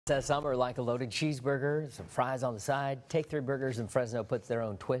Says some are like a loaded cheeseburger, some fries on the side. Take Three Burgers in Fresno puts their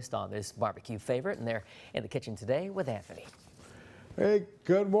own twist on this barbecue favorite, and they're in the kitchen today with Anthony. Hey,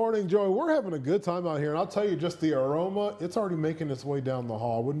 good morning, Joey. We're having a good time out here, and I'll tell you, just the aroma, it's already making its way down the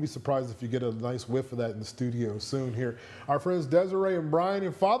hall. I wouldn't be surprised if you get a nice whiff of that in the studio soon here. Our friends Desiree and Brian,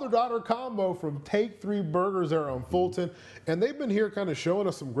 and father-daughter combo from Take Three Burgers there on Fulton, and they've been here kind of showing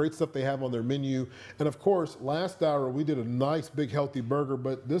us some great stuff they have on their menu. And of course, last hour we did a nice, big, healthy burger,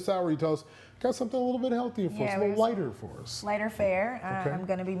 but this hour you tell us got something a little bit healthier for us, a little lighter for us. Lighter fare. I'm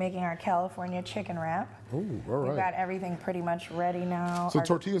going to be making our California chicken wrap. Oh, all right. We've got everything pretty much ready now. So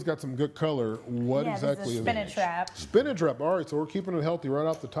tortilla's got some good color. What exactly is it? Spinach wrap. Spinach wrap. All right, so we're keeping it healthy right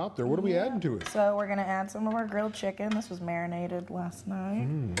off the top there. What are we adding to it? So we're going to add some of our grilled chicken. This was marinated last night.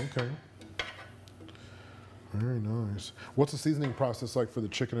 Okay. Very nice. What's the seasoning process like for the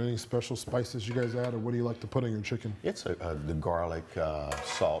chicken? Any special spices you guys add, or what do you like to put in your chicken? It's the garlic,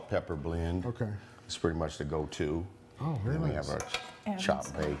 salt, pepper blend. Okay. It's pretty much the go-to. Oh, very nice. We have our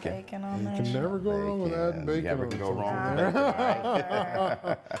chopped bacon. On there. You can never go wrong with adding bacon. You never can go wrong with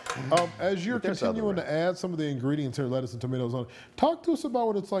bacon. As you're continuing to add some of the ingredients here, lettuce and tomatoes on, talk to us about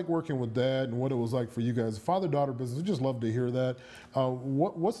what it's like working with Dad and what it was like for you guys. Father-daughter business, we just love to hear that.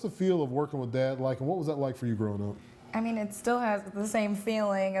 What's the feel of working with Dad like, and what was that like for you growing up? I mean, it still has the same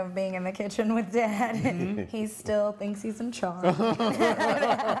feeling of being in the kitchen with Dad. He still thinks he's in charge.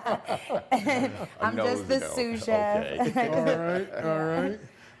 I'm just the sous chef. Okay. All right.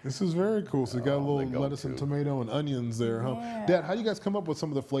 This is very cool. So you got a little lettuce and tomato and onions there, huh? Yeah. Dad, how do you guys come up with some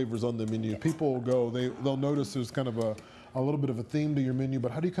of the flavors on the menu? People will go, they'll notice there's kind of a little bit of a theme to your menu, but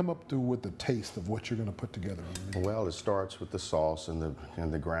how do you come up with the taste of what you're going to put together on the menu? Well, it starts with the sauce and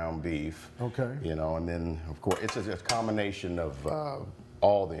the ground beef. Okay. You know, and then of course it's a combination of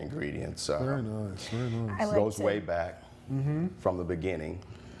all the ingredients. Very nice. Very nice. Like goes way back from the beginning.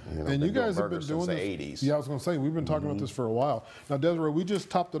 You know, and you guys have been doing the this. 80s. Yeah, I was going to say, we've been talking about this for a while. Now, Desiree, we just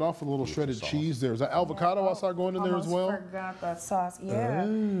topped it off with a little shredded cheese there. Is that avocado I saw going in there as well? I forgot that sauce. Yeah.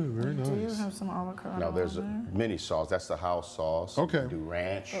 Very nice. We do have some avocado. Now, there's a on mini sauce. That's the house sauce. Okay. We do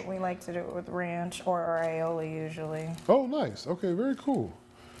ranch. there. But we like to do it with ranch or aioli usually. Oh, nice. Okay, very cool.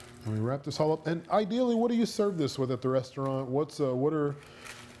 Let me wrap this all up. And ideally, what do you serve this with at the restaurant?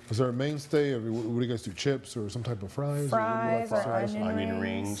 Is there a mainstay? What do you guys do? Chips or some type of fries? Fries or onion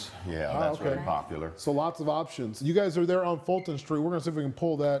rings. Yeah, that's okay. really popular. So lots of options. You guys are there on Fulton Street. We're going to see if we can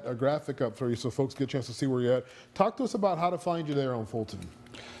pull that graphic up for you so folks get a chance to see where you're at. Talk to us about how to find you there on Fulton.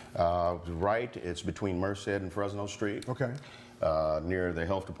 Right, it's between Merced and Fresno Street. Okay. Near the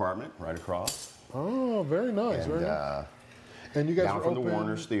health department, right across. Oh, very nice. And, very nice. And you guys down are from open? the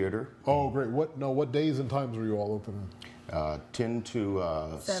Warner's Theater. Oh, great. What days and times are you all open? 10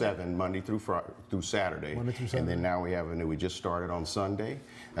 to 7, Monday through Saturday. Monday through Saturday. And then now we have a new, we just started on Sunday.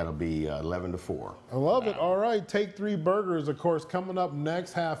 That'll be 11 to 4. I love it. All right, Take Three Burgers, of course, coming up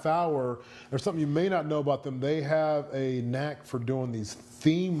next half hour. There's something you may not know about them. They have a knack for doing these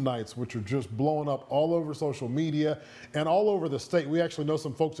theme nights, which are just blowing up all over social media and all over the state. We actually know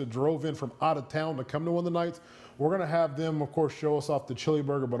some folks that drove in from out of town to come to one of the nights. We're going to have them, of course, show us off the chili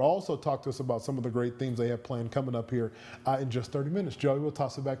burger, but also talk to us about some of the great themes they have planned coming up here in just 30 minutes. Joey, we'll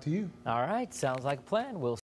toss it back to you. All right, sounds like a plan. We'll